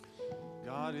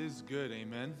God is good,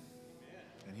 amen?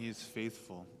 And He is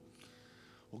faithful.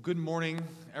 Well, good morning,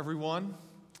 everyone.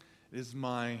 It is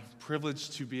my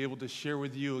privilege to be able to share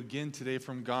with you again today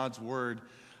from God's Word.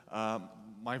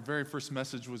 My very first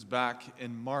message was back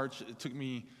in March. It took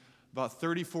me about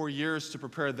 34 years to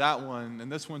prepare that one, and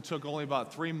this one took only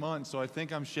about 3 months, so I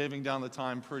think I'm shaving down the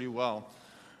time pretty well.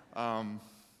 But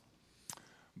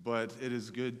it is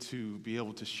good to be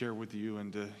able to share with you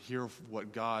and to hear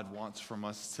what God wants from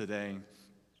us today.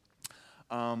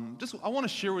 I want to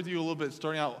share with you a little bit,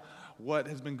 starting out what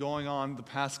has been going on the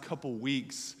past couple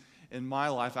weeks in my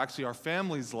life, actually our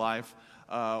family's life.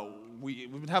 We've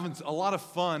been having a lot of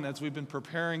fun as we've been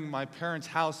preparing my parents'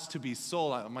 house to be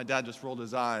sold. My dad just rolled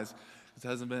his eyes because it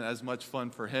hasn't been as much fun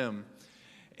for him.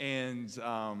 And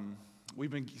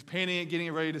we've been painting it, getting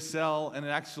it ready to sell, and it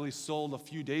actually sold a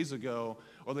few days ago,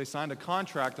 or they signed a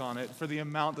contract on it for the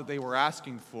amount that they were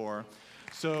asking for.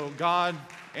 So God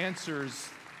answers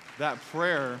that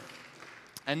prayer.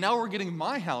 And now we're getting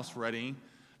my house ready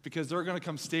because they're going to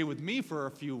come stay with me for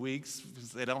a few weeks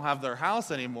because they don't have their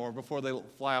house anymore before they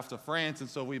fly off to France. And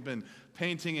so we've been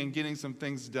painting and getting some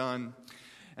things done.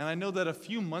 And I know that a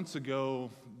few months ago,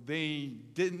 they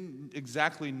didn't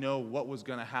exactly know what was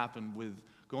going to happen with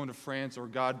going to France or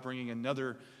God bringing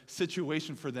another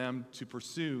situation for them to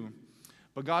pursue.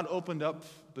 But God opened up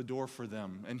the door for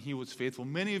them, and He was faithful.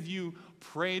 Many of you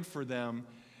prayed for them,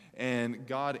 and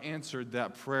God answered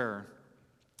that prayer.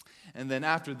 And then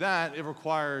after that, it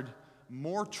required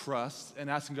more trust and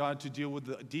asking God to deal with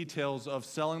the details of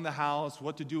selling the house,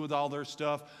 what to do with all their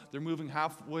stuff. They're moving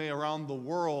halfway around the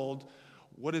world.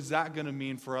 What is that going to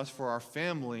mean for us, for our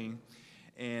family?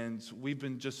 And we've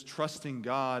been just trusting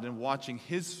God and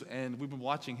we've been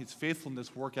watching His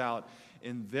faithfulness work out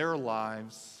in their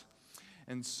lives.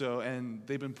 And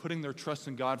they've been putting their trust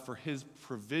in God for His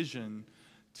provision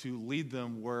to lead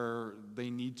them where they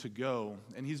need to go.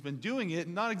 And He's been doing it,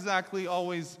 not exactly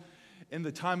always in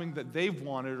the timing that they've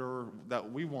wanted or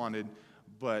that we wanted,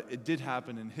 but it did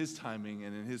happen in His timing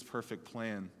and in His perfect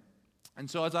plan. And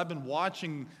so as I've been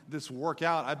watching this work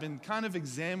out, I've been kind of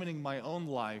examining my own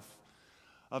life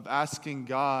of asking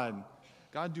God,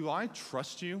 do I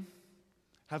trust You?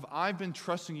 Have I been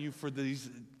trusting You for these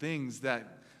things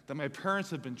that my parents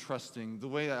have been trusting? The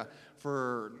way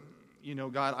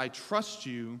God, I trust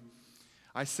You.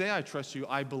 I say I trust You.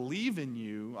 I believe in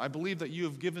You. I believe that You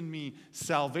have given me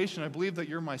salvation. I believe that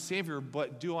You're my Savior,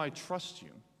 but do I trust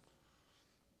You?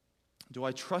 Do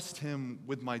I trust Him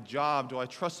with my job? Do I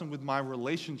trust Him with my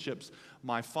relationships,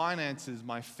 my finances,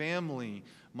 my family,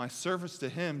 my service to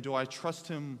Him? Do I trust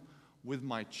Him with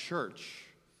my church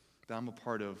that I'm a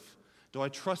part of? Do I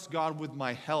trust God with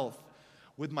my health,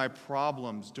 with my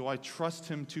problems? Do I trust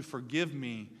Him to forgive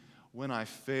me when I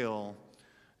fail?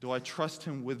 Do I trust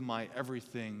Him with my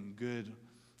everything, good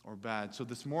or bad? So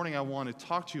this morning I want to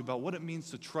talk to you about what it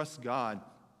means to trust God.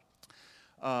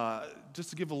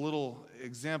 Just to give a little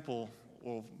example,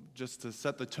 well, just to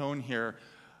set the tone here,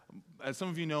 as some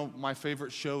of you know, my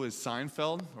favorite show is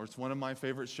Seinfeld, or it's one of my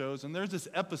favorite shows, and there's this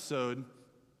episode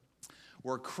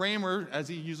where Kramer, as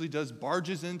he usually does,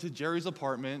 barges into Jerry's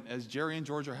apartment as Jerry and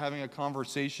George are having a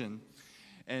conversation,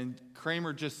 and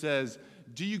Kramer just says,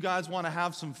 "Do you guys want to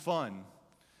have some fun?"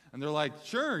 And they're like,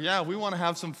 "Sure, yeah, we want to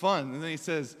have some fun." And then he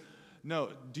says,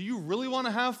 "No, do you really want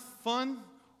to have fun,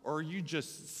 or are you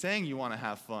just saying you want to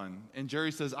have fun?" And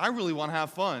Jerry says, "I really want to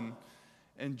have fun."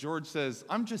 And George says,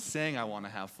 "I'm just saying I want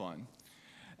to have fun."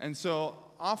 And so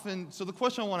the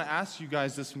question I want to ask you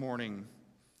guys this morning,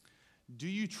 do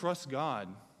you trust God?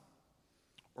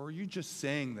 Or are you just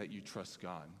saying that you trust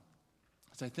God?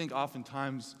 Because I think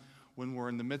oftentimes when we're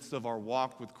in the midst of our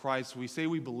walk with Christ, we say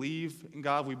we believe in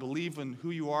God, we believe in who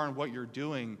You are and what You're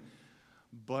doing,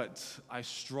 but I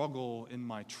struggle in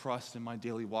my trust in my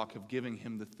daily walk of giving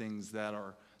Him the things that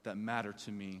matter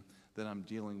to me, that I'm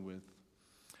dealing with.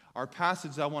 Our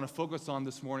passage that I want to focus on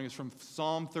this morning is from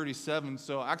Psalm 37.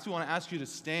 So I actually want to ask you to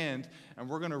stand, and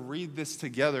we're going to read this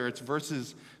together. It's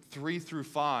verses 3 through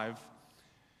 5.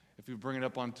 If you bring it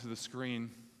up onto the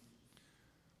screen,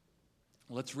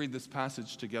 let's read this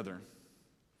passage together.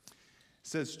 It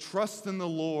says, "Trust in the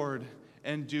Lord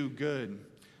and do good.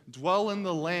 Dwell in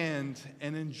the land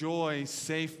and enjoy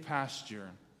safe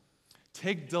pasture.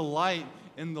 Take delight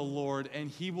in the Lord, and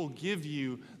He will give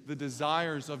you the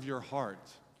desires of your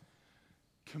heart.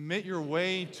 Commit your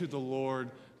way to the Lord,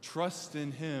 trust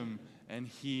in Him, and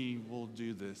He will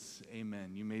do this."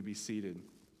 Amen. You may be seated.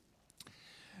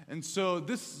 And so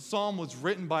this psalm was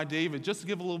written by David. Just to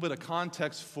give a little bit of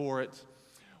context for it,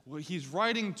 he's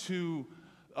writing to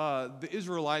the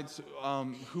Israelites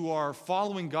who are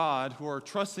following God, who are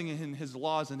trusting in his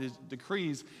laws and his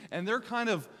decrees, and they're kind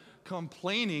of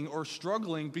complaining or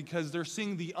struggling because they're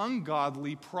seeing the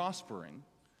ungodly prospering.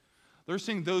 They're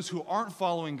seeing those who aren't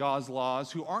following God's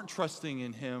laws, who aren't trusting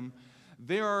in him,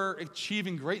 they are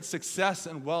achieving great success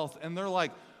and wealth, and they're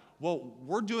like, well,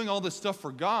 we're doing all this stuff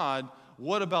for God.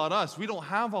 What about us? We don't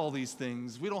have all these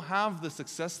things. We don't have the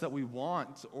success that we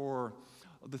want or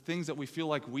the things that we feel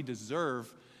like we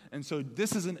deserve. And so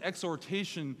this is an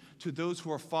exhortation to those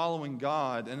who are following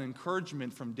God, an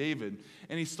encouragement from David.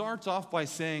 And he starts off by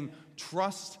saying,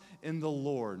 trust in the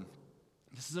Lord.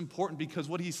 This is important because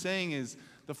what he's saying is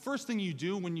the first thing you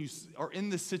do when you are in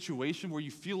this situation where you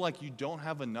feel like you don't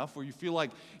have enough, where you feel like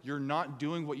you're not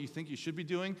doing what you think you should be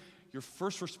doing, your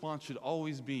first response should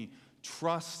always be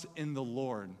trust in the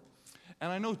Lord.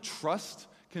 And I know trust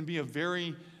can be a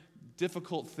very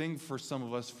difficult thing for some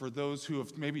of us, for those who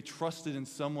have maybe trusted in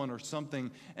someone or something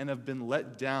and have been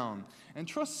let down. And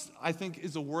trust, I think,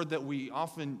 is a word that we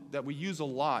use a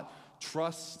lot.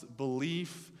 Trust,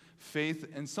 belief, faith,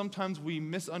 and sometimes we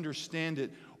misunderstand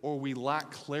it or we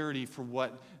lack clarity for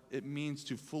what it means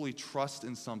to fully trust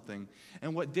in something.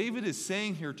 And what David is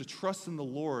saying here, to trust in the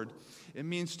Lord, it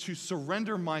means to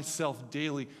surrender myself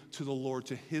daily to the Lord,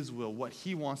 to his will, what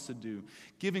he wants to do,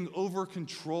 giving over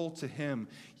control to him,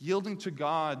 yielding to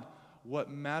God what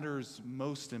matters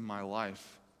most in my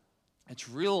life. It's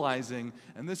realizing,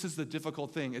 and this is the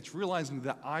difficult thing, it's realizing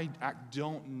that I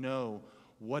don't know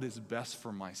what is best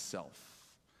for myself.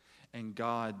 And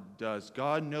God does.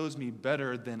 God knows me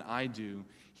better than I do.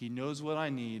 He knows what I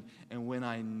need and when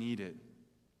I need it.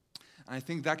 And I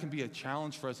think that can be a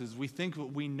challenge for us, is we think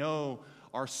we know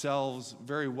ourselves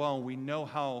very well. We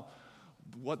know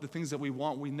what the things that we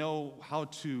want. We know how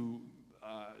to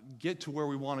get to where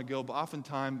we want to go. But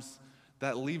oftentimes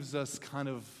that leaves us kind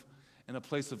of in a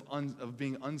place of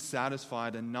being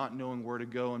unsatisfied and not knowing where to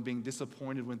go and being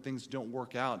disappointed when things don't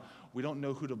work out. We don't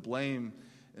know who to blame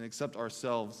and except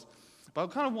ourselves. But I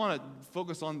kind of want to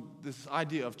focus on this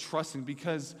idea of trusting,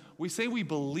 because we say we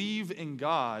believe in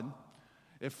God.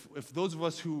 If those of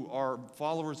us who are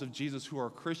followers of Jesus, who are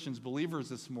Christians, believers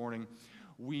this morning,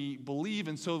 we believe,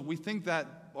 and so we think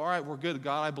that, all right, we're good.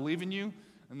 God, I believe in you,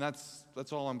 and that's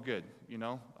all. I'm good.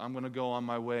 I'm going to go on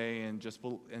my way and just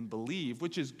believe,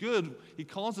 which is good. He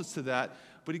calls us to that,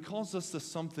 but he calls us to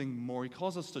something more. He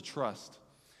calls us to trust.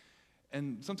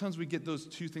 And sometimes we get those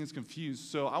two things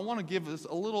confused. So I want to give us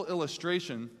a little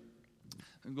illustration.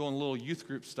 I'm going a little youth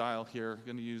group style here. I'm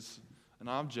going to use an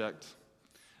object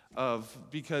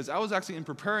because I was actually, in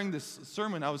preparing this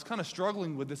sermon, I was kind of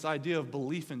struggling with this idea of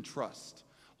belief and trust.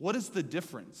 What is the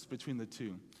difference between the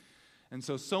two? And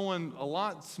so someone a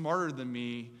lot smarter than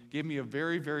me gave me a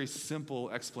very, very simple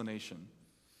explanation.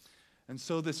 And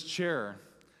so this chair,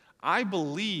 I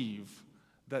believe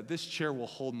that this chair will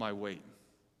hold my weight.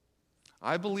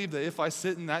 I believe that if I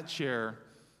sit in that chair,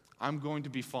 I'm going to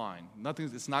be fine.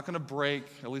 It's not going to break.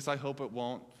 At least I hope it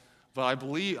won't. But I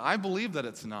believe that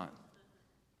it's not.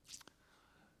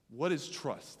 What is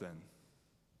trust then?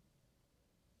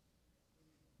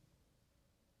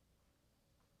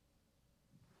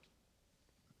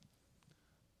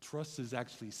 Trust is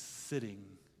actually sitting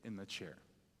in the chair.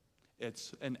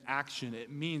 It's an action.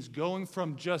 It means going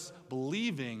from just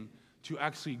believing to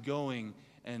actually going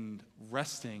and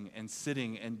resting and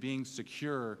sitting and being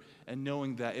secure and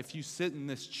knowing that if you sit in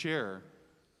this chair,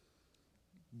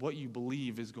 what you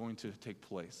believe is going to take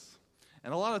place.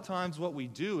 And a lot of times what we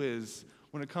do is,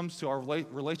 when it comes to our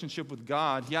relationship with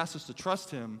God, he asks us to trust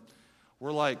him.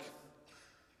 We're like,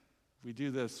 we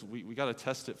do this, we got to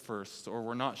test it first, or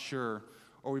we're not sure.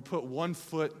 Or we put one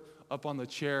foot up on the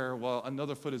chair while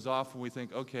another foot is off, and we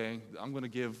think, okay, I'm going to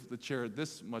give the chair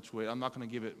this much weight. I'm not going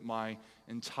to give it my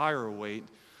entire weight.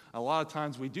 A lot of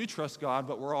times we do trust God,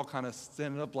 but we're all kind of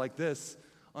standing up like this,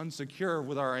 unsecure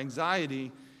with our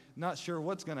anxiety, not sure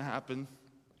what's going to happen.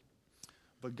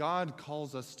 But God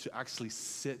calls us to actually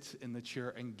sit in the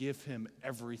chair and give him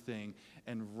everything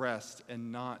and rest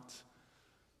and not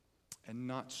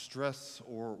stress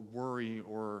or worry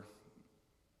or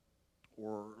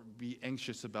be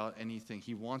anxious about anything.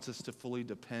 He wants us to fully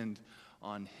depend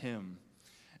on him.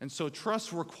 And so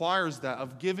trust requires that,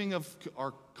 of giving of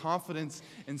our confidence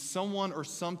in someone or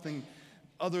something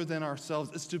other than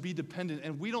ourselves. Is to be dependent.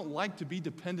 And we don't like to be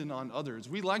dependent on others.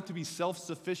 We like to be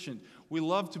self-sufficient. We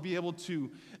love to be able to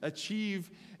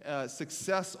achieve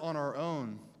success on our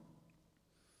own.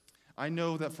 I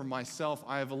know that for myself,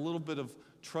 I have a little bit of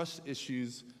trust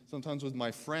issues sometimes with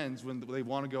my friends when they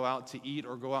want to go out to eat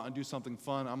or go out and do something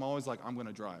fun. I'm always like, I'm going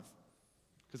to drive.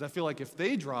 Because I feel like if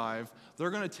they drive, they're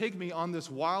going to take me on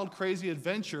this wild, crazy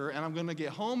adventure, and I'm going to get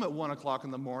home at 1 o'clock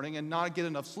in the morning and not get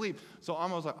enough sleep. So I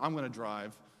was like, I'm going to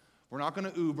drive. We're not going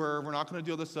to Uber. We're not going to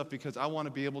do all this stuff because I want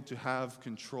to be able to have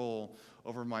control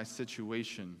over my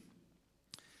situation.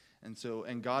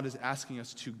 And God is asking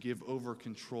us to give over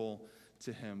control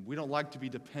to Him. We don't like to be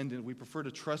dependent. We prefer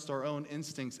to trust our own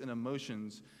instincts and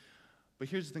emotions. But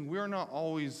here's the thing. We are not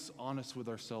always honest with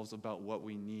ourselves about what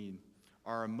we need.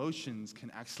 Our emotions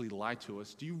can actually lie to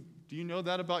us. Do you know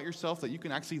that about yourself, that you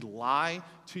can actually lie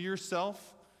to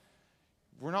yourself?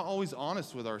 We're not always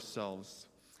honest with ourselves.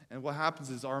 And what happens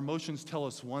is our emotions tell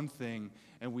us one thing,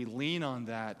 and we lean on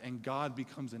that, and God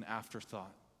becomes an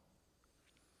afterthought.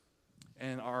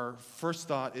 And our first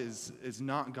thought is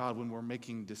not God when we're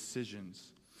making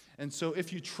decisions. And so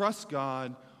if you trust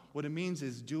God, what it means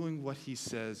is doing what He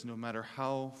says, no matter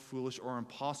how foolish or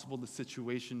impossible the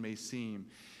situation may seem.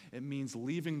 It means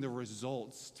leaving the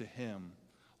results to Him.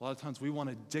 A lot of times we want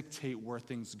to dictate where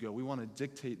things go. We want to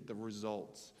dictate the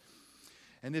results.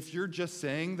 And if you're just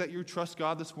saying that you trust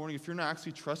God this morning, if you're not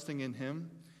actually trusting in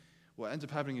Him, what ends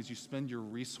up happening is you spend your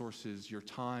resources, your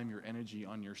time, your energy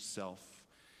on yourself.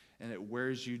 And it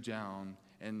wears you down.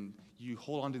 And you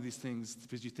hold on to these things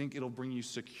because you think it'll bring you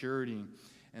security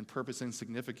and purpose and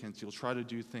significance. You'll try to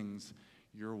do things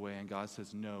your way. And God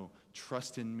says, no,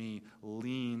 trust in me,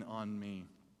 lean on me.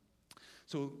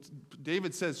 So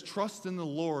David says, trust in the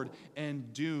Lord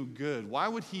and do good. Why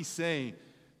would he say,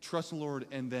 trust in the Lord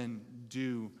and then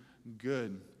do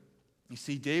good? You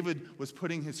see, David was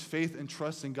putting his faith and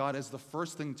trust in God as the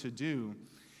first thing to do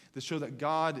to show that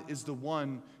God is the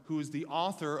one who is the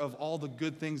author of all the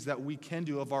good things that we can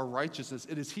do, of our righteousness.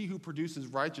 It is He who produces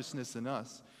righteousness in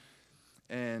us.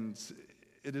 And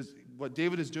it is what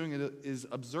David is doing is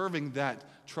observing that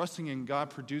trusting in God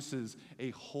produces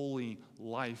a holy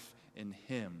life in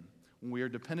Him. When we are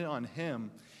dependent on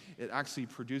Him, it actually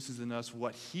produces in us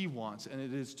what He wants, and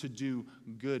it is to do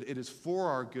good. It is for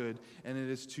our good, and it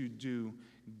is to do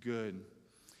good.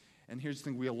 And here's the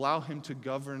thing, we allow Him to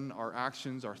govern our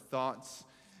actions, our thoughts,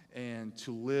 and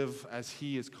to live as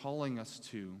He is calling us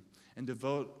to, and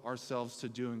devote ourselves to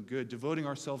doing good, devoting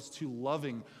ourselves to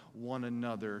loving one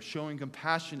another, showing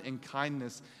compassion and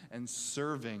kindness and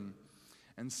serving.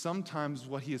 And sometimes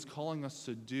what He is calling us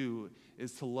to do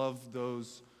is to love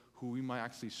those who we might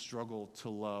actually struggle to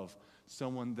love.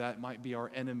 Someone that might be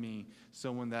our enemy,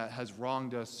 someone that has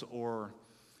wronged us, or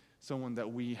someone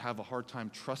that we have a hard time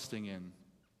trusting in.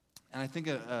 And I think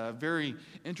a very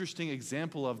interesting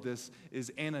example of this is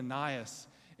Ananias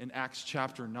in Acts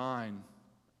chapter 9.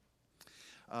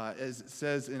 As it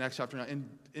says in Acts chapter 9,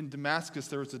 in Damascus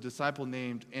there was a disciple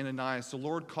named Ananias. The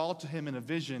Lord called to him in a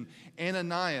vision,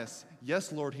 Ananias.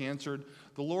 Yes, Lord, he answered.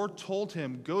 The Lord told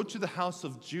him, go to the house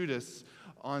of Judas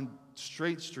on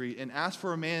Straight Street and ask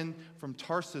for a man from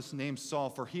Tarsus named Saul,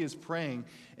 for he is praying.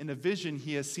 In a vision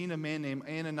he has seen a man named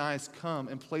Ananias come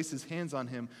and place his hands on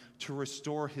him to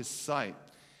restore his sight.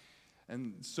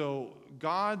 And so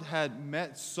God had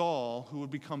met Saul, who would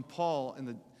become Paul,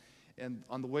 and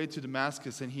on the way to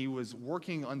Damascus, and he was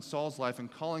working on Saul's life and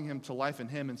calling him to life in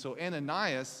him. And so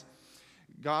Ananias,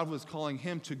 God was calling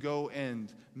him to go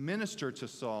and minister to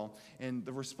Saul. And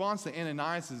the response to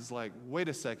Ananias is like, wait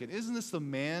a second, isn't this the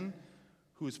man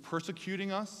who is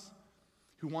persecuting us,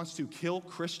 who wants to kill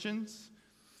Christians?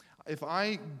 If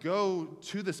I go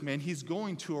to this man, he's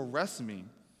going to arrest me.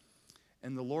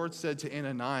 And the Lord said to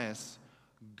Ananias,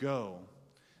 go.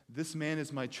 This man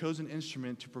is my chosen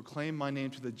instrument to proclaim my name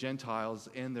to the Gentiles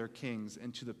and their kings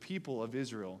and to the people of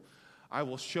Israel. I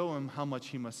will show him how much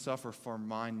he must suffer for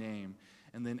my name.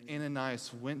 And then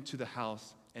Ananias went to the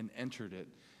house and entered it.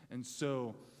 And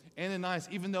so Ananias,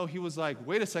 even though he was like,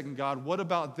 wait a second, God, what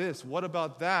about this? What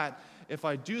about that? If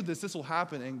I do this, this will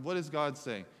happen. And what does God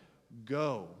say?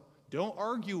 Go. Don't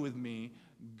argue with me.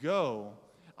 Go.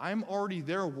 I'm already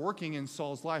there working in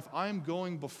Saul's life. I am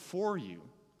going before you.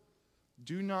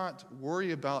 Do not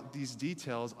worry about these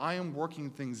details. I am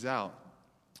working things out.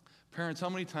 Parents, how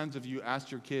many times have you asked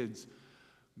your kids,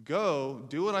 go,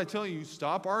 do what I tell you,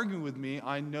 stop arguing with me,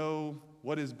 I know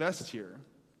what is best here?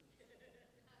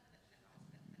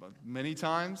 But many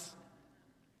times.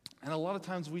 And a lot of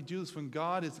times we do this when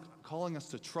God is calling us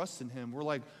to trust in Him. We're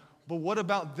like, but what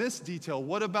about this detail?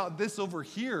 What about this over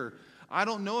here? I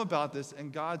don't know about this.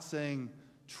 And God's saying,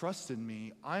 trust in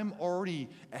me. I'm already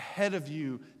ahead of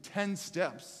you 10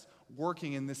 steps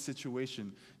working in this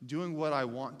situation, doing what I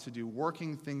want to do,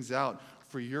 working things out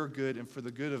for your good and for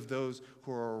the good of those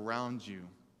who are around you.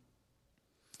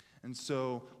 And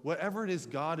so whatever it is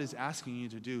God is asking you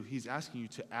to do, He's asking you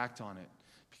to act on it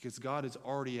because God is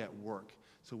already at work.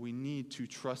 So we need to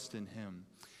trust in him.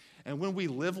 And when we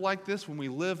live like this, when we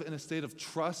live in a state of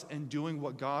trust and doing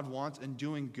what God wants and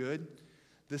doing good,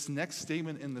 this next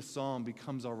statement in the psalm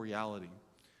becomes our reality.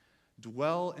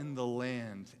 Dwell in the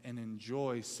land and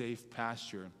enjoy safe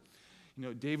pasture. You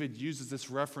know, David uses this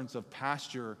reference of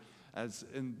pasture as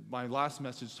in my last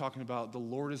message, talking about the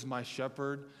Lord is my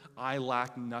shepherd, I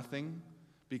lack nothing.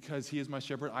 Because he is my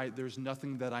shepherd, there's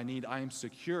nothing that I need. I am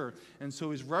secure. And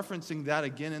so he's referencing that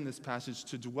again in this passage,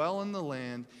 to dwell in the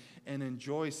land and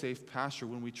enjoy safe pasture.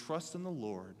 When we trust in the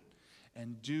Lord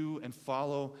and do and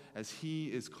follow as he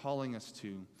is calling us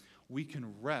to, we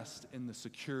can rest in the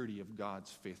security of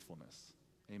God's faithfulness.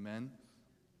 Amen?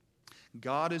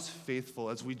 God is faithful,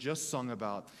 as we just sung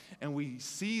about, and we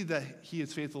see that he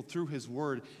is faithful through his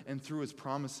word and through his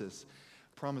promises.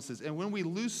 And when we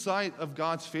lose sight of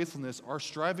God's faithfulness, our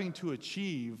striving to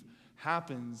achieve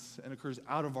happens and occurs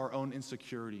out of our own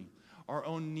insecurity, our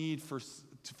own need for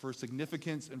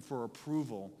significance and for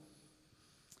approval.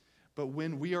 But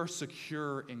when we are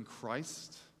secure in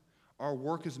Christ, our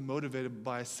work is motivated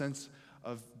by a sense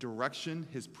of direction,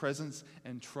 his presence,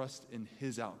 and trust in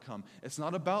his outcome. It's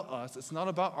not about us. It's not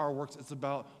about our works. It's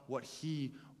about what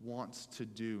he wants to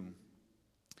do.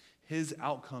 His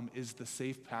outcome is the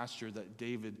safe pasture that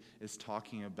David is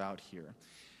talking about here.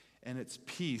 And it's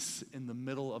peace in the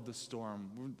middle of the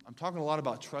storm. I'm talking a lot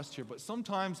about trust here, but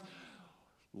sometimes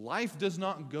life does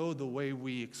not go the way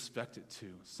we expect it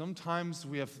to. Sometimes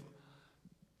we have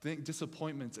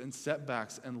disappointments and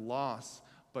setbacks and loss.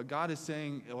 But God is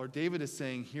saying, or David is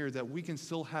saying here, that we can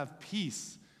still have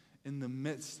peace in the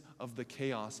midst of the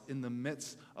chaos, in the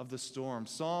midst of the storm.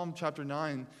 Psalm chapter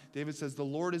 9, David says, "The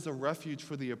Lord is a refuge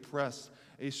for the oppressed,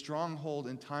 a stronghold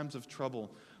in times of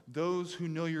trouble. Those who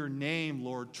know your name,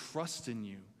 Lord, trust in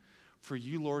you. For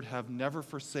you, Lord, have never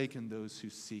forsaken those who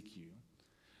seek you."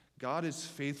 God is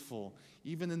faithful.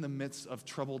 Even in the midst of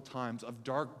troubled times, of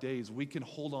dark days, we can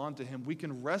hold on to him. We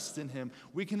can rest in him.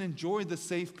 We can enjoy the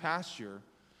safe pasture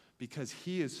because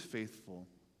he is faithful.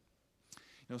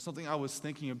 You know, something I was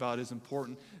thinking about is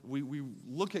important. We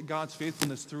look at God's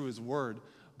faithfulness through his word,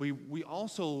 but we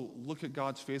also look at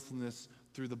God's faithfulness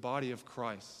through the body of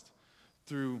Christ,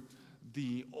 through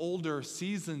the older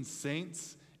seasoned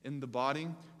saints in the body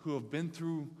who have been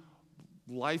through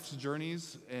life's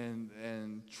journeys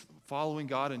and following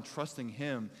God and trusting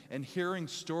him and hearing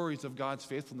stories of God's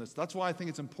faithfulness. That's why I think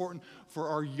it's important for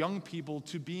our young people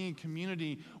to be in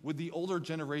community with the older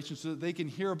generation so that they can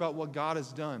hear about what God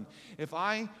has done. If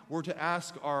I were to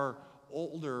ask our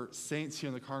older saints here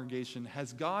in the congregation,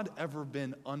 has God ever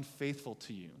been unfaithful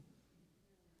to you?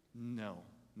 No,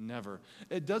 never.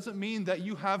 It doesn't mean that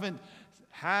you haven't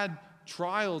had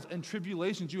trials and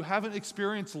tribulations. You haven't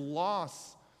experienced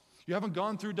loss. You haven't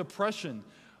gone through depression.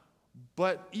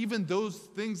 But even those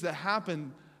things that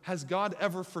happen, has God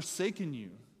ever forsaken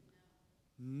you?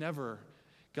 Never.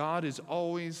 God is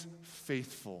always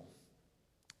faithful.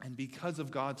 And because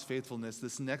of God's faithfulness,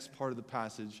 this next part of the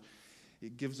passage,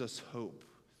 it gives us hope.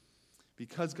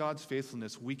 Because God's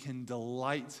faithfulness, we can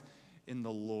delight in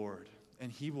the Lord,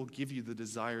 and he will give you the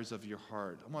desires of your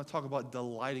heart. I want to talk about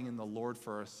delighting in the Lord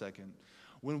for a second.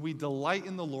 When we delight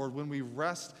in the Lord, when we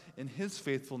rest in his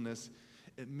faithfulness,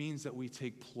 it means that we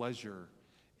take pleasure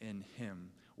in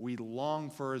him. We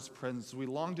long for his presence. We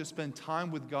long to spend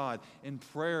time with God in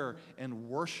prayer and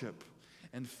worship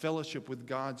and fellowship with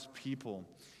God's people.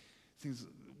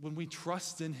 When we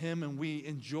trust in him and we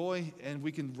enjoy and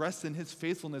we can rest in his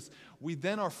faithfulness, we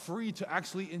then are free to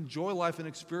actually enjoy life and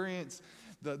experience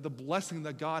the blessing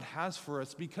that God has for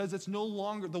us, because it's no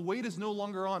longer, the weight is no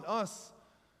longer on us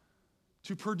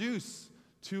to produce,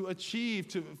 to achieve,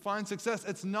 to find success.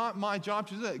 It's not my job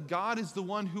to do that. God is the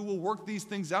one who will work these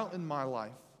things out in my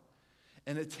life.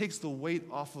 And it takes the weight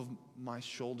off of my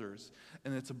shoulders.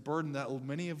 And it's a burden that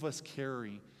many of us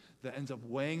carry that ends up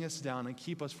weighing us down and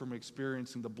keep us from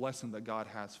experiencing the blessing that God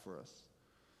has for us.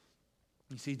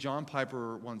 You see, John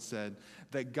Piper once said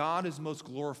that God is most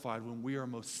glorified when we are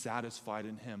most satisfied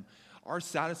in him. Our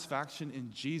satisfaction in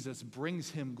Jesus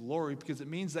brings him glory because it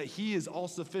means that he is all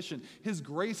sufficient. His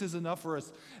grace is enough for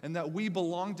us, and that we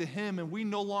belong to him, and we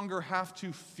no longer have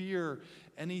to fear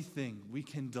anything. We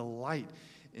can delight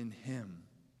in him.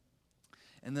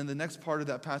 And then the next part of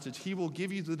that passage, he will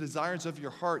give you the desires of your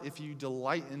heart if you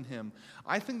delight in him.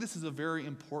 I think this is a very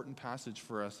important passage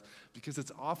for us because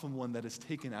it's often one that is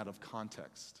taken out of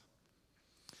context.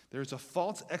 There's a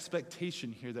false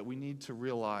expectation here that we need to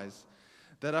realize,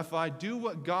 that if I do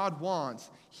what God wants,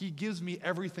 he gives me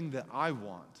everything that I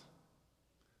want.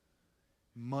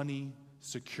 Money,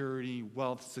 security,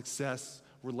 wealth, success,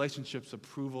 relationships,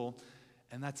 approval.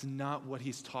 And that's not what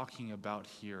he's talking about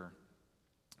here.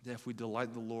 that if we delight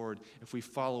in the Lord, if we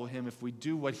follow him, if we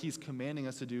do what he's commanding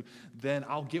us to do, then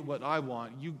I'll get what I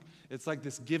want. It's like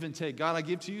this give and take. God, I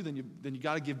give to you, then you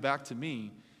got to give back to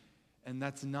me. And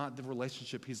that's not the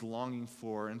relationship he's longing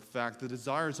for. In fact, the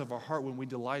desires of our heart when we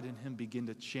delight in him begin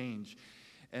to change.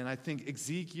 And I think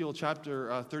Ezekiel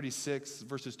chapter 36,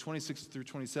 verses 26 through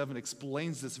 27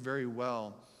 explains this very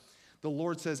well. The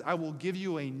Lord says, I will give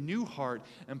you a new heart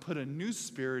and put a new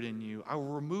spirit in you. I will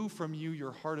remove from you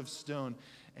your heart of stone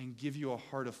and give you a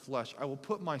heart of flesh. I will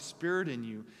put my spirit in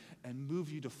you and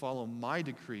move you to follow my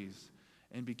decrees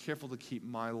and be careful to keep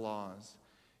my laws.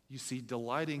 You see,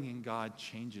 delighting in God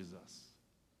changes us.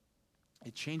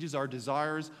 It changes our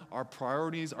desires, our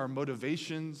priorities, our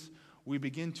motivations. We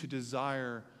begin to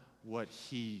desire what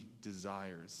he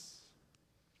desires.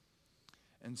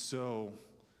 And so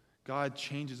God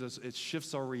changes us. It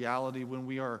shifts our reality when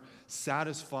we are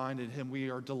satisfied in him. We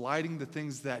are delighting the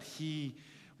things that he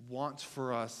wants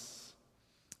for us,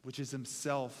 which is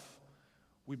himself.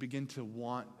 We begin to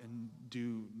want and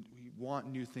do. We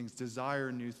want new things,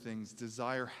 desire new things,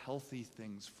 desire healthy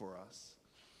things for us.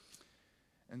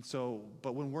 And so,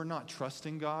 but when we're not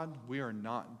trusting God, we are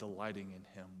not delighting in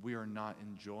him. We are not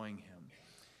enjoying him.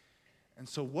 And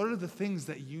so what are the things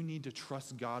that you need to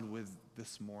trust God with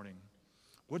this morning?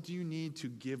 What do you need to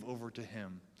give over to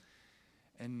him?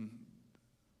 And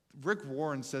Rick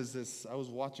Warren says this. I was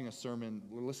watching a sermon,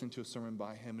 we're listening to a sermon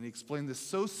by him, and he explained this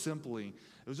so simply.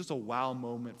 It was just a wow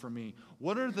moment for me.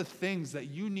 What are the things that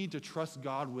you need to trust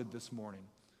God with this morning?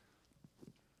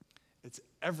 It's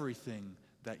everything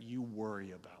that you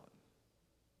worry about.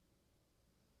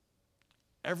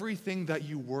 Everything that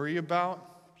you worry about,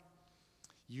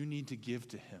 you need to give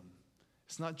to him.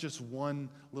 It's not just one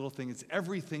little thing. It's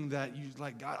everything that you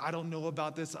like, God, I don't know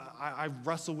about this. I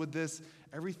wrestle with this.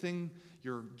 Everything,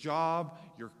 your job,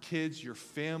 your kids, your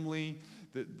family,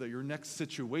 your next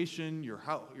situation,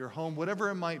 your home, whatever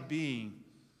it might be,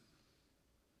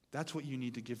 that's what you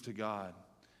need to give to God.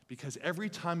 Because every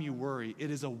time you worry,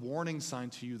 it is a warning sign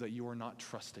to you that you are not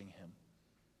trusting him.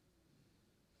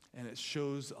 And it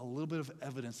shows a little bit of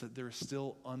evidence that there is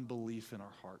still unbelief in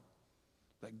our heart,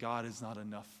 that God is not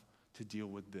enough to deal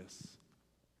with this.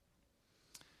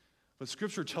 But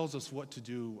Scripture tells us what to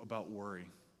do about worry.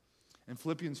 In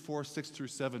Philippians 4, 6 through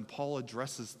 7, Paul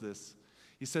addresses this.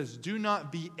 He says, do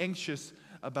not be anxious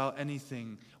about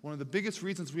anything. One of the biggest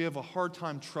reasons we have a hard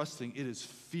time trusting, it is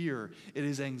fear, it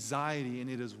is anxiety, and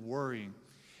it is worrying.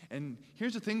 And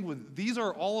here's the thing with these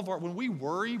are all of our, when we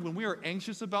worry, when we are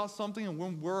anxious about something and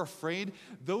when we're afraid,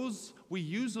 we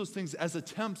use those things as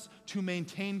attempts to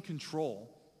maintain control,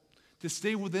 to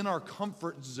stay within our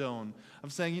comfort zone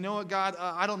of saying, you know what, God,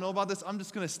 I don't know about this. I'm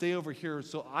just going to stay over here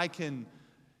so I can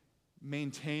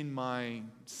maintain my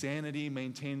sanity,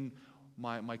 maintain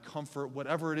my comfort,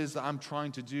 whatever it is that I'm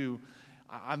trying to do.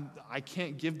 I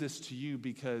can't give this to you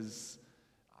because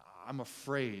I'm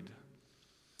afraid.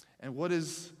 And what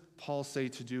does Paul say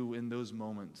to do in those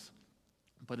moments?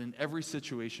 But in every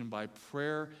situation, by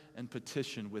prayer and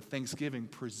petition, with thanksgiving,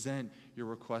 present your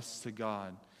requests to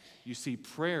God. You see,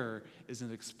 prayer is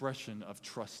an expression of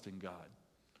trust in God.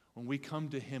 When we come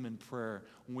to him in prayer,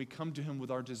 when we come to him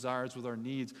with our desires, with our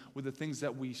needs, with the things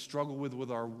that we struggle with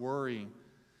our worry,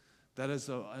 that is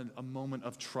a moment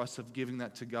of trust, of giving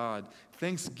that to God.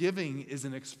 Thanksgiving is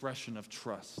an expression of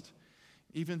trust.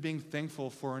 Even being thankful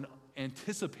for an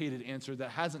anticipated answer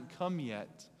that hasn't come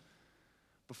yet,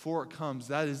 before it comes,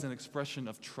 that is an expression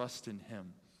of trust in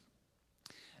him.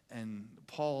 And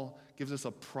Paul gives us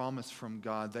a promise from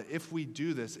God that if we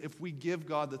do this, if we give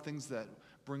God the things that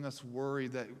bring us worry,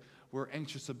 that we're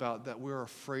anxious about, that we're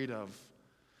afraid of,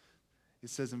 it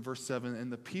says in verse 7,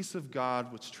 and the peace of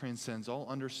God, which transcends all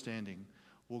understanding,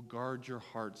 will guard your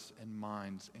hearts and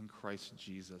minds in Christ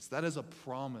Jesus. That is a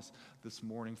promise this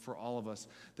morning for all of us,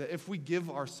 that if we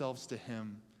give ourselves to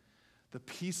him, the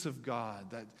peace of God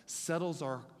that settles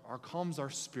calms our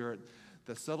spirit,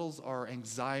 that settles our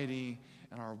anxiety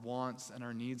and our wants and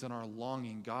our needs and our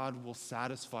longing, God will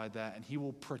satisfy that and he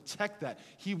will protect that.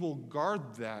 He will guard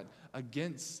that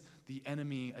against the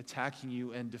enemy attacking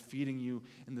you and defeating you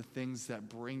in the things that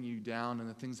bring you down and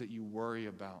the things that you worry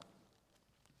about.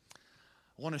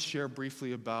 I want to share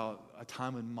briefly about a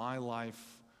time in my life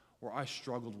where I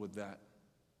struggled with that.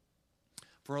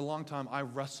 For a long time, I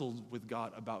wrestled with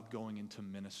God about going into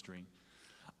ministry.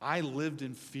 I lived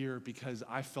in fear because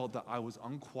I felt that I was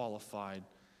unqualified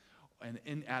and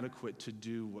inadequate to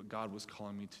do what God was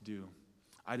calling me to do.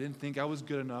 I didn't think I was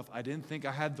good enough. I didn't think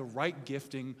I had the right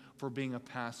gifting for being a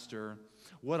pastor.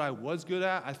 What I was good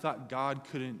at, I thought God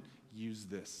couldn't use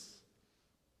this.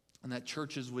 And that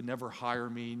churches would never hire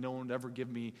me. No one would ever give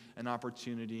me an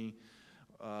opportunity.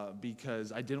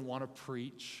 because I didn't want to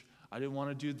preach. I didn't want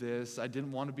to do this. I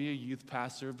didn't want to be a youth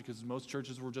pastor because most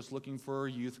churches were just looking for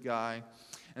a youth guy.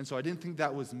 And so I didn't think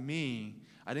that was me.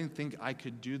 I didn't think I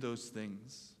could do those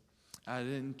things. I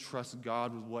didn't trust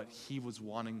God with what he was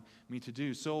wanting me to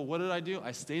do. So what did I do?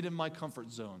 I stayed in my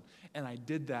comfort zone, and I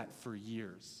did that for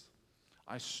years.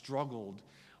 I struggled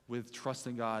with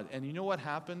trusting God. And you know what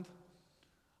happened?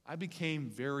 I became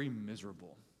very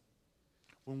miserable.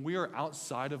 When we are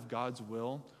outside of God's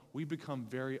will, we become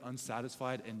very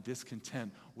unsatisfied and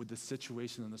discontent with the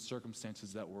situation and the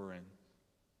circumstances that we're in. And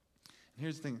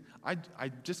here's the thing, I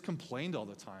just complained all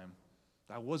the time.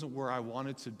 I wasn't where I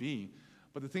wanted to be.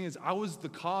 But the thing is, I was the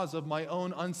cause of my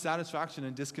own unsatisfaction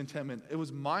and discontentment. It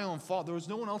was my own fault. There was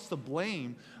no one else to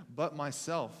blame but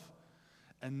myself.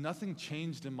 And nothing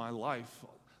changed in my life.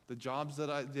 The jobs that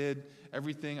I did,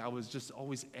 everything, I was just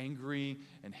always angry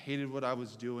and hated what I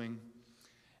was doing.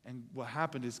 And what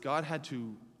happened is I had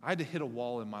to hit a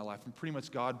wall in my life. And pretty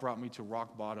much God brought me to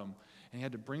rock bottom. And he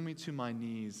had to bring me to my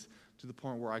knees to the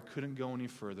point where I couldn't go any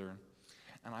further.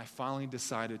 And I finally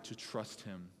decided to trust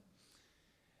him.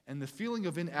 And the feeling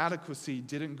of inadequacy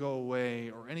didn't go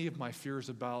away, or any of my fears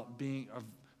about being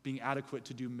adequate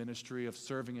to do ministry, of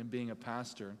serving and being a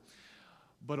pastor.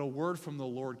 But a word from the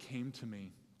Lord came to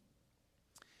me.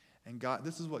 And God,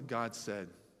 this is what God said.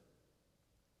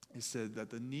 He said that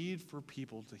the need for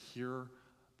people to hear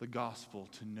the gospel,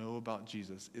 to know about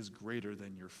Jesus, is greater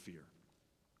than your fear.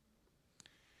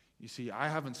 You see, I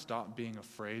haven't stopped being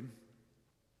afraid.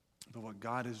 But what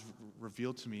God has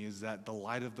revealed to me is that the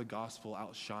light of the gospel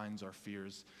outshines our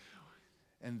fears,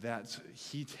 and that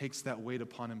he takes that weight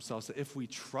upon himself. So if we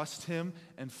trust him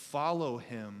and follow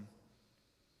him,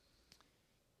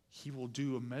 he will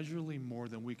do immeasurably more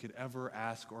than we could ever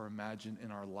ask or imagine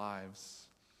in our lives.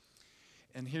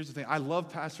 And here's the thing. I love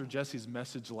Pastor Jesse's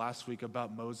message last week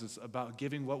about Moses, about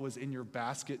giving what was in your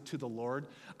basket to the Lord.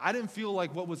 I didn't feel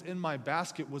like what was in my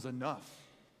basket was enough.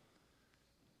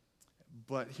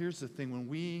 But here's the thing, when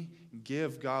we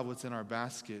give God what's in our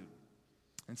basket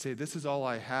and say, this is all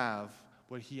I have,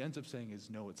 what he ends up saying is,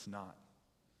 no, it's not.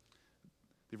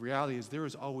 The reality is there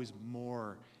is always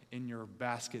more in your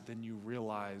basket than you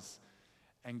realize,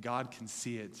 and God can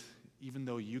see it. Even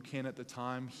though you can at the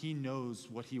time, he knows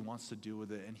what he wants to do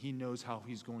with it, and he knows how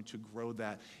he's going to grow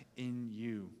that in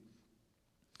you.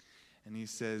 And he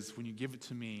says, when you give it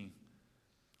to me,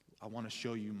 I want to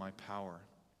show you my power.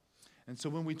 And so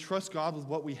when we trust God with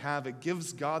what we have, it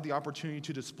gives God the opportunity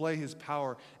to display his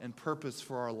power and purpose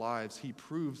for our lives. He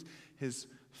proves his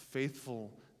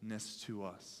faithfulness to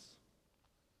us.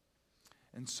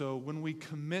 And so when we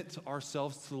commit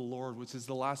ourselves to the Lord, which is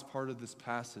the last part of this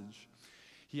passage,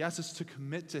 he asks us to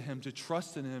commit to him, to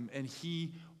trust in him, and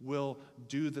he will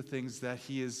do the things that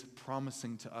he is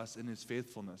promising to us in his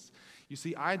faithfulness. You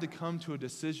see, I had to come to a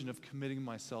decision of committing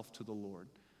myself to the Lord.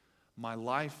 My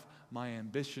life, my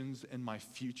ambitions, and my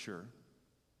future.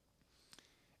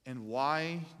 And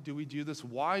why do we do this?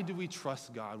 Why do we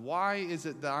trust God? Why is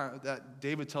it that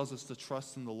David tells us to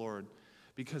trust in the Lord?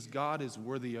 Because God is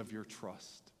worthy of your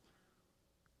trust.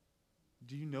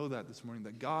 Do you know that this morning?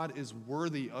 That God is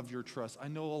worthy of your trust. I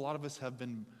know a lot of us have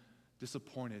been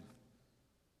disappointed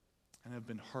and have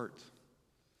been hurt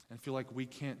and feel like we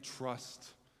can't trust.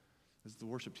 As the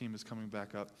worship team is coming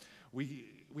back up, we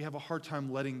have a hard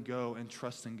time letting go and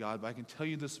trusting God. But I can tell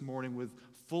you this morning with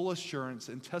full assurance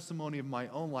and testimony of my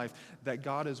own life that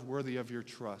God is worthy of your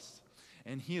trust.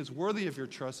 And he is worthy of your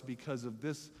trust because of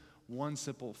this one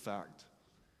simple fact.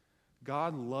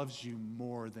 God loves you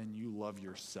more than you love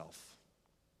yourself.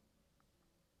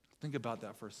 Think about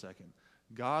that for a second.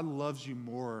 God loves you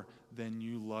more than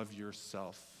you love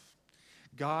yourself.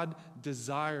 God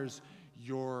desires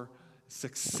your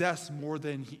success more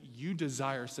than you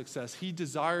desire success. He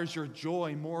desires your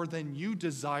joy more than you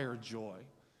desire joy.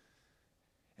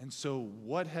 And so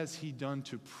what has he done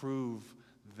to prove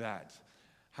that?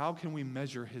 How can we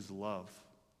measure his love?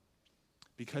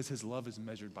 Because his love is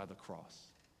measured by the cross.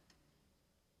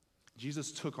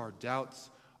 Jesus took our doubts,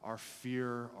 our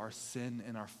fear, our sin,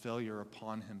 and our failure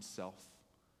upon himself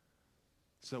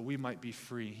so that we might be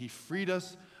free. He freed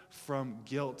us from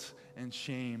guilt and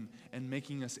shame and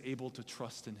making us able to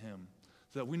trust in him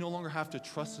so that we no longer have to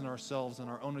trust in ourselves and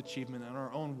our own achievement and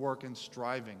our own work and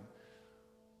striving.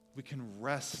 We can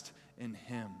rest in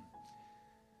him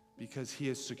because he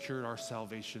has secured our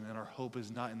salvation, and our hope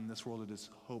is not in this world, it is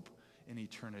hope in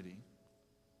eternity.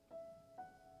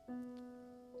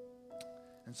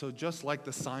 And so just like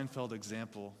the Seinfeld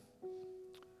example,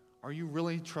 are you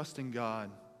really trusting God?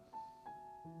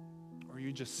 Or are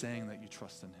you just saying that you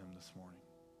trust in him this morning?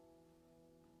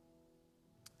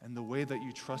 And the way that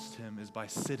you trust him is by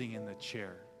sitting in the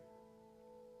chair,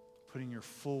 putting your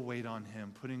full weight on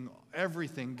him, putting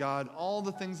everything, God, all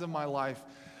the things in my life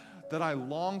that I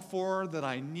long for, that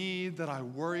I need, that I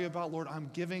worry about, Lord, I'm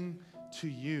giving to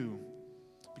you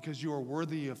because you are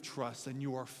worthy of trust and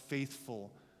you are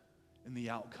faithful in the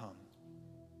outcome.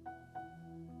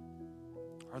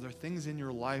 Are there things in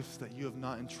your life that you have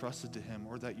not entrusted to him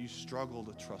or that you struggle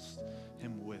to trust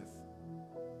him with?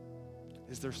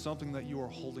 Is there something that you are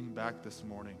holding back this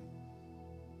morning?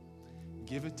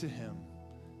 Give it to him,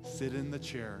 sit in the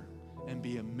chair, and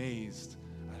be amazed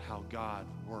at how God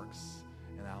works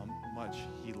and how much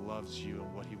he loves you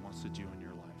and what he wants to do in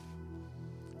your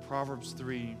life. Proverbs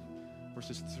 3,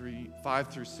 verses 5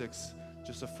 through 6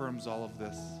 just affirms all of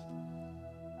this.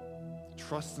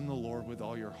 Trust in the Lord with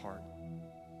all your heart.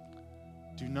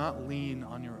 Do not lean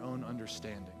on your own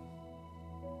understanding.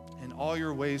 In all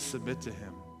your ways submit to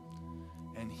him,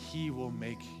 and he will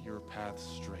make your path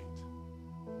straight.